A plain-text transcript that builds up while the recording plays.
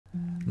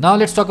Now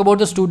let's talk about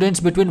the students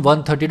between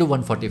 130 to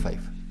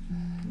 145.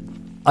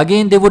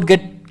 Again, they would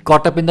get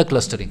caught up in the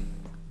clustering.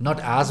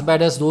 Not as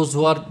bad as those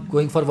who are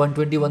going for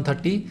 120,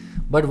 130,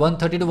 but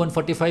 130 to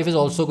 145 is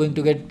also going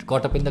to get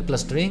caught up in the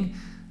clustering.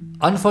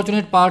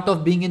 Unfortunate part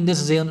of being in this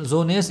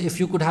zone is if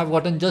you could have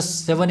gotten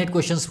just 7-8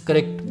 questions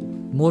correct,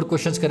 more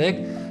questions correct,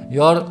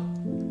 your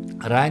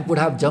rank would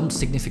have jumped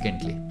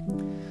significantly.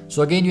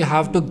 So again, you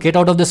have to get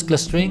out of this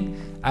clustering,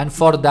 and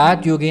for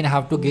that you again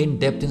have to gain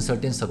depth in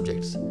certain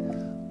subjects.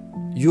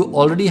 You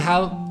already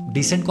have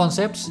decent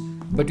concepts,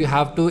 but you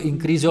have to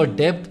increase your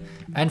depth,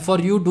 and for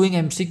you doing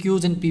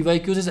MCQs and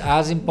PYQs is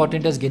as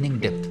important as gaining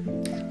depth.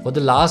 For the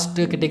last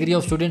category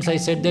of students, I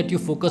said that you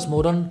focus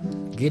more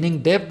on gaining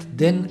depth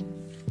than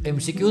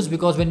MCQs,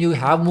 because when you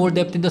have more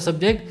depth in the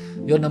subject,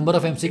 your number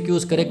of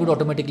MCQs correct would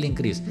automatically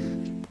increase.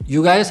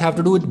 You guys have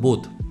to do it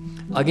both.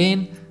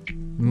 Again,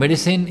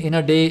 medicine in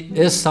a day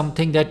is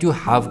something that you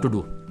have to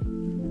do.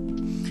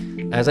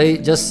 As I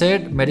just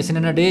said, medicine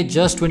in a day,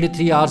 just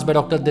 23 hours by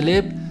Dr.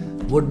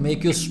 Dilip would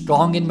make you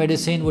strong in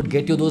medicine, would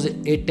get you those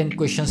 8-10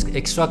 questions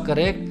extra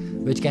correct,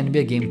 which can be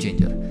a game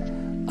changer.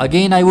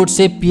 Again, I would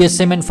say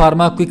PSM and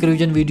Pharma quick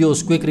revision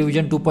videos, quick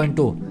revision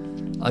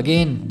 2.0.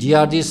 Again,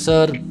 GRG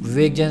sir,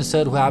 Vivek Jain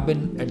sir, who have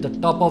been at the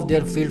top of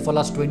their field for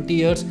last 20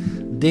 years,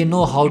 they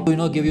know how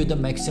to give you the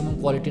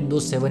maximum quality in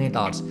those 7-8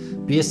 hours.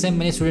 PSM,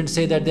 many students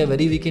say that they are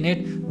very weak in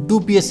it.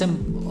 Do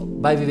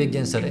PSM by Vivek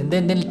Jain sir, and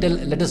then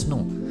let us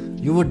know.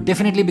 You would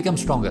definitely become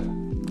stronger.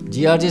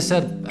 GRG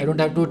sir, I don't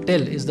have to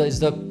tell, is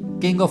the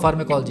king of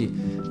pharmacology.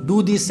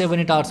 Do these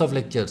 7-8 hours of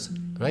lectures,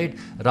 right?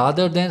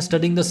 Rather than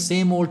studying the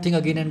same old thing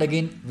again and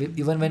again,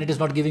 even when it is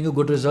not giving you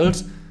good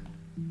results,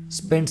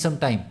 spend some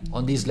time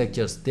on these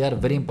lectures. They are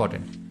very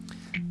important.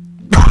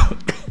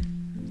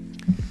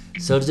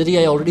 Surgery,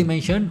 I already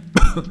mentioned.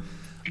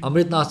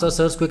 Amrit Nasta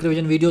sir's quick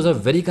revision videos are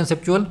very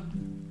conceptual.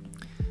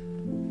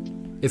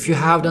 If you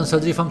have done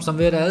surgery from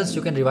somewhere else,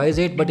 you can revise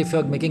it. But if you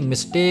are making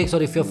mistakes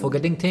or if you are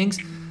forgetting things,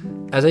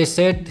 as I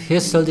said,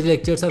 his surgery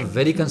lectures are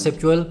very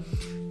conceptual.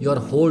 Your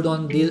hold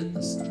on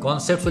the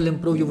concepts will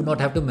improve. You would not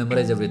have to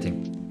memorize everything.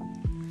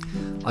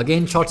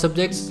 Again, short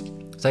subjects,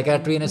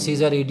 psychiatry,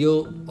 anesthesia,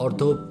 radio,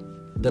 ortho,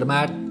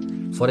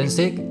 dermat,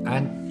 forensic,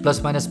 and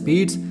plus minus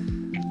speeds.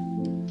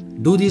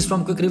 Do these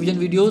from quick revision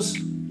videos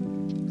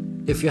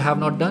if you have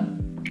not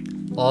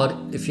done, or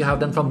if you have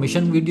done from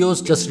mission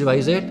videos, just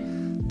revise it.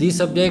 These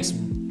subjects,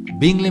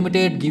 being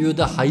limited, give you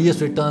the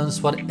highest returns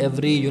for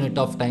every unit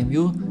of time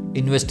you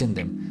invest in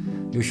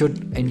them. You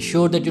should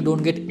ensure that you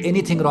don't get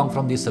anything wrong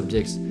from these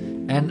subjects,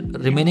 and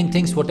remaining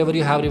things, whatever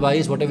you have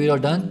revised, whatever you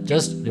have done,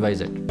 just revise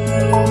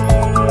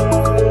it.